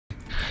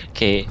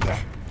Okay,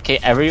 okay,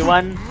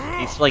 everyone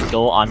needs to like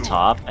go on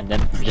top and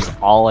then we just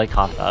all like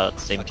hop out at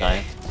the same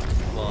time.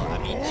 Well, I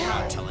mean, you're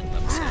not telling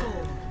them, so.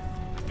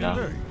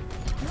 Yeah.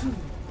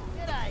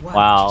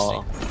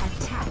 Wow.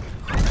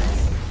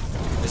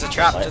 There's a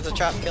trap,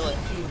 kill it.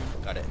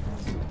 Got it.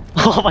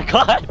 Oh my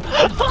god!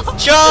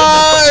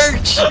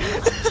 Charge!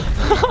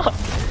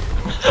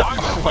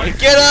 Oh my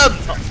Get him!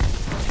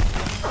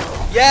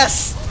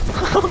 Yes!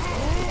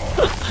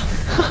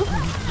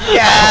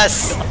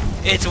 Yes!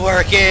 It's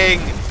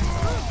working!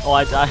 Oh,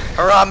 I died.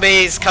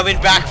 Harambe's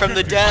coming back from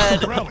the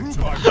dead!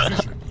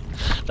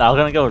 Now we're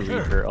gonna go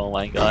Reaper, oh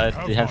my god.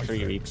 They have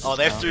 3 Reapers. Oh,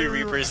 they have 3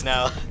 Reapers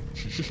now.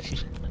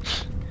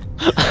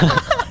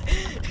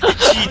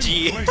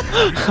 GG.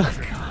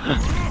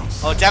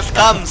 Oh, death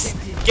comes!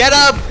 Get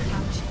him!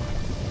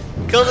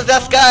 Kill the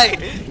death guy!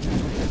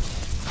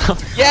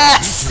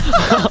 Yes!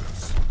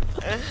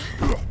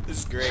 This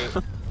is great.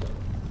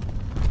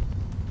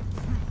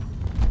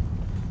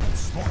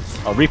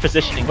 Oh,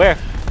 repositioning, where?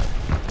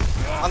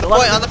 On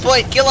the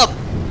point, kill him!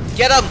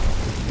 Get him!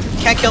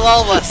 Can't kill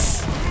all of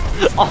us!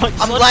 Oh my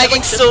I'm god,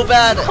 lagging so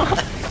bad!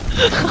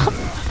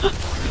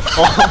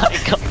 Oh my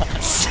god.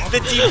 The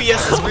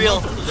DPS is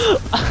real!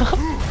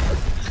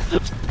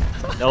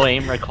 No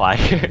aim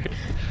required.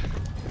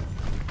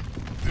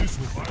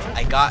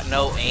 I got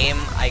no aim,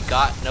 I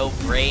got no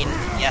brain.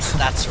 Yes,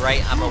 that's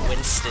right, I'm a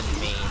Winston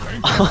main.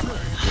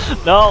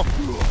 No!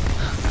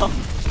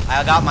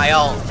 I got my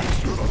ult.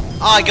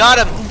 Oh, I got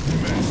him!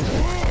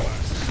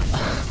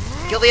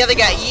 Kill the other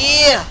guy,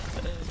 yeah!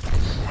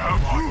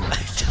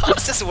 How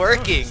is this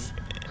working?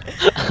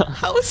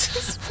 How is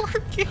this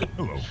working?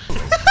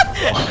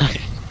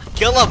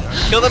 Kill them,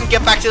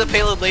 get back to the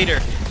payload later.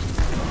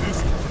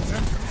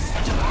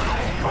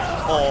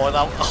 Oh,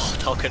 that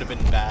could have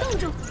been bad.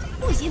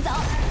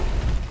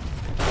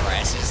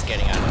 Alright, so just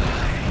getting out of there.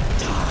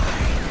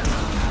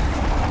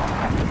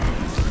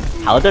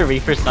 How are the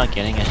Reapers not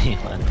getting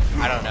anyone?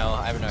 I don't know,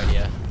 I have no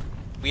idea.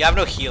 We have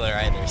no healer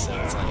either, so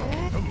it's like,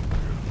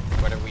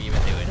 what are we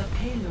even doing?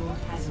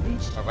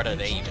 Or what are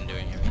they even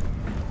doing here?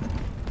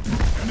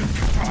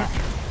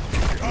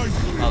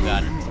 Oh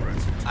god.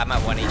 I'm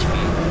at 1 HP.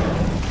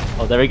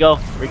 Oh, there we go.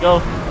 Here we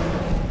go.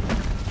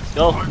 Let's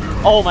go.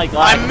 Oh my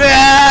god. I'm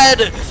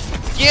mad!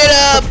 Get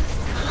up!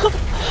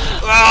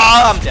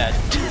 Oh, I'm dead.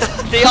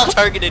 They all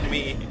targeted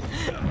me.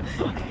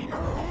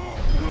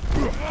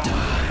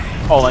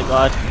 Oh my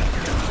god.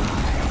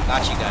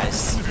 Got you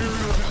guys.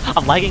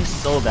 I'm lagging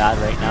so bad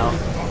right now.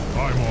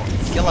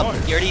 Kill him.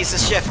 He already used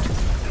his shift.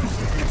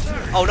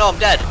 Oh no, I'm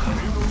dead.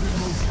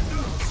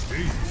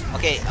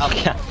 Okay,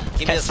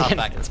 give me this health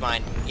back. It's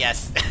mine.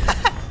 Yes.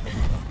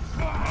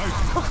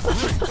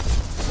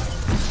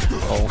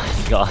 Oh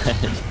my god.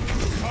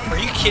 Are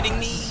you kidding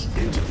me?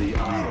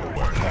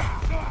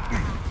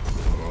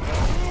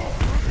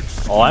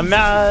 Oh, I'm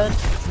mad.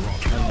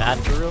 I'm mad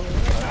for real.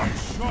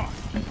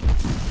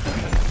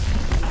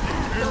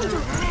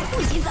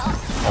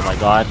 Oh my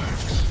god.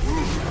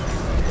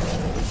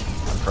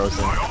 I'm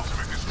frozen.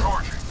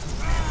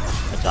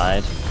 I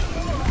died.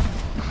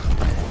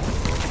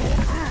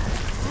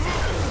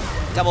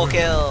 Double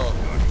kill.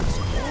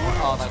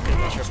 Oh, that could have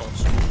been triple.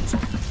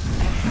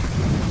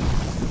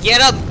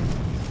 Get him!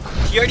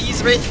 He already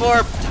used Wraith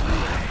Form.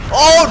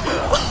 Oh!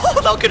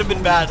 That could have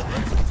been bad.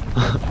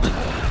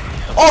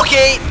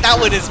 Okay, that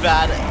one is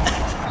bad.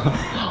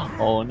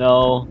 Oh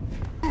no.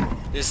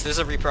 There's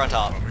a Reaper on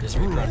top. There's a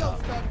Reaper on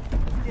top.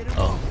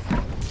 Oh.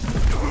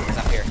 He's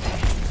up here.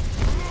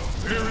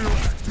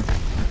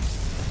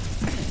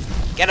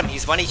 Get him,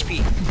 he's 1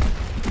 HP.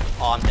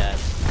 Oh, I'm dead.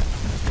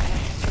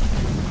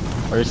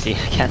 Where is he? I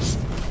can't.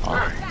 Oh.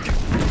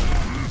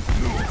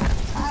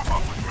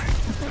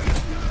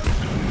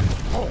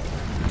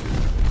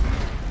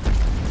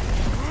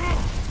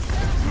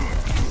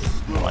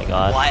 Oh my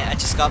god. Why? I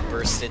just got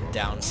bursted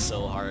down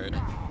so hard.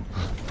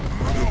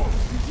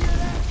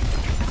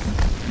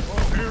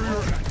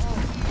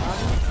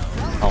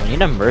 Oh, we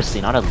need a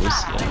Mercy, not a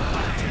Lucio.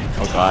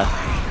 Oh god.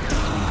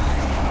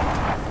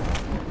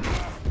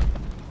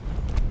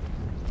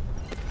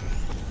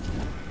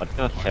 What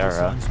the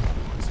Pharah?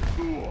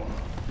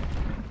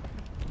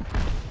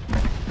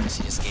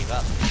 He just gave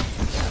up.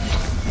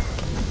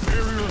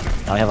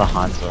 Now we have a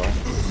Hanzo.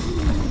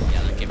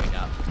 Yeah, they're giving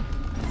up.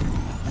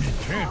 You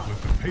can't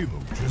let the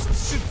payload just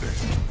sit there.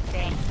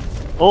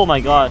 Oh my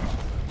god.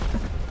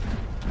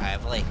 I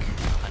have like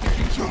 100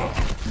 HP.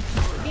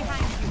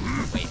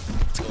 Wait,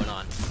 what's going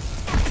on?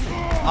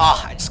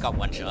 Oh, I just got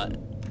one shot.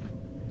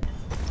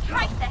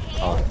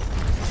 Oh.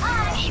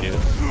 Shoot.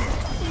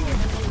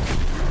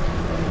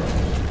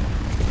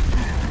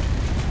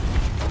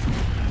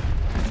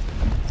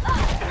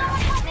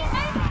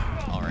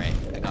 Alright,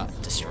 I got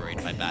destroyed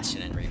by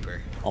Bastion and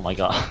Reaper. Oh my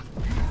god.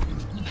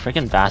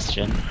 Freaking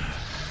Bastion.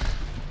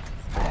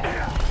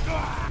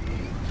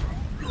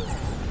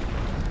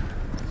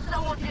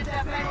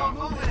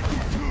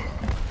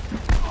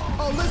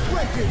 Oh, let's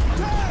break it.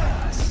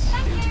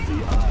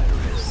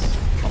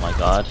 Oh my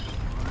god.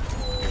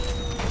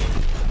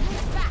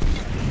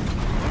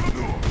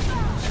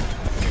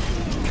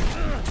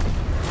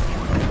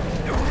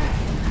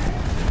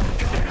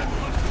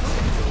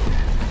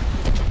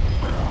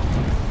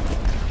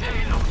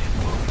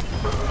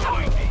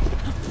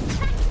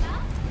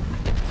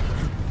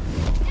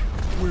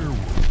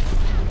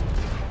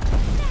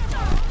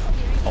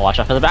 Oh, watch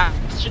out for the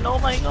bastion. Oh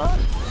my god.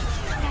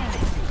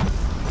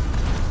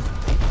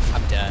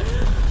 I'm dead.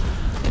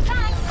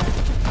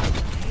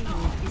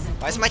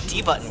 Why is my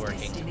D button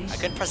working? I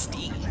couldn't press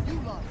D.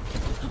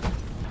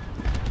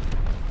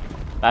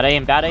 Bad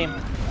aim, bad aim,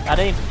 bad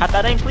aim. Have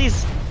bad aim,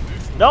 please.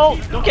 No,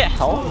 don't get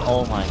help.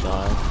 Oh my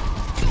god.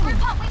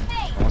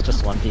 Almost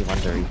just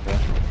 1v1 to Reaper.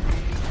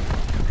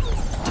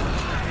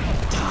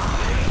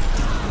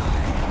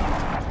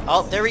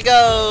 Oh, there he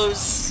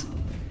goes!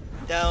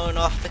 Down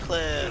off the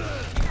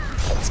cliff.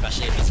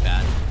 Especially if he's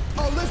bad.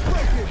 Which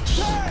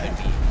could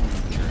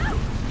be true.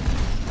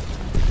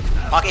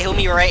 Pocket heal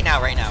me right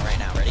now. Ready?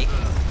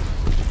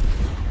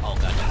 Oh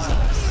god, no.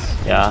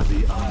 Yeah.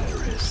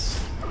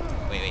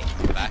 Wait,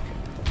 go back.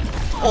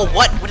 Oh,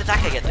 what? What did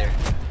that guy get there?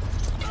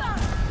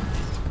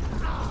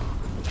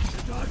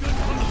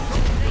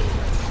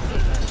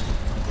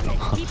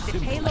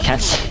 I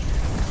can't see.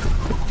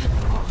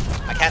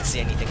 I can't see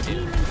anything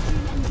too.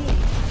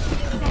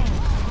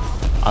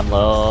 I'm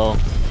low.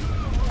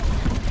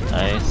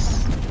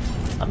 Nice.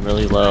 I'm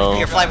really low.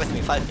 Here, fly with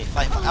me, fly.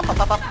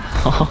 Up.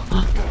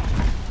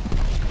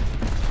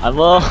 I'm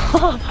low.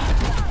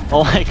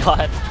 Oh my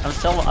god. I'm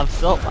still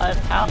alive.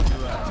 How?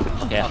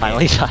 Okay, I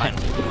finally died.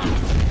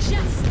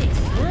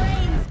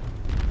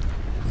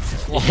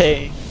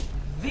 Yay.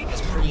 It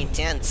was pretty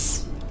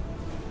intense.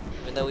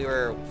 Even though we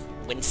were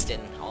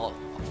Winston all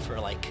for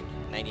like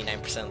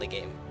 99% of the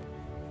game.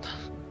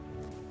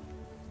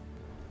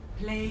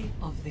 Play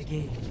of the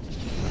game.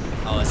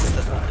 Oh, this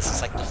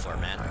is like the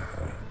 4-man.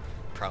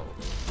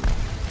 Probably.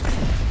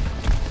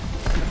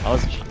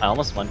 I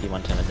almost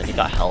 1v1 him and then he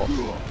got help.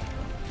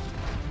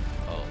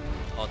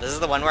 Oh, this is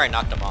the one where I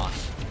knocked him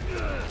off.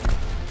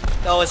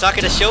 No, it's not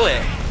gonna show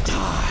it.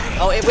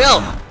 Oh, it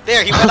will!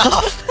 There, he went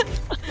off!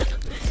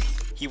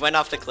 He went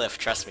off the cliff,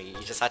 trust me.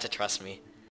 You just had to trust me.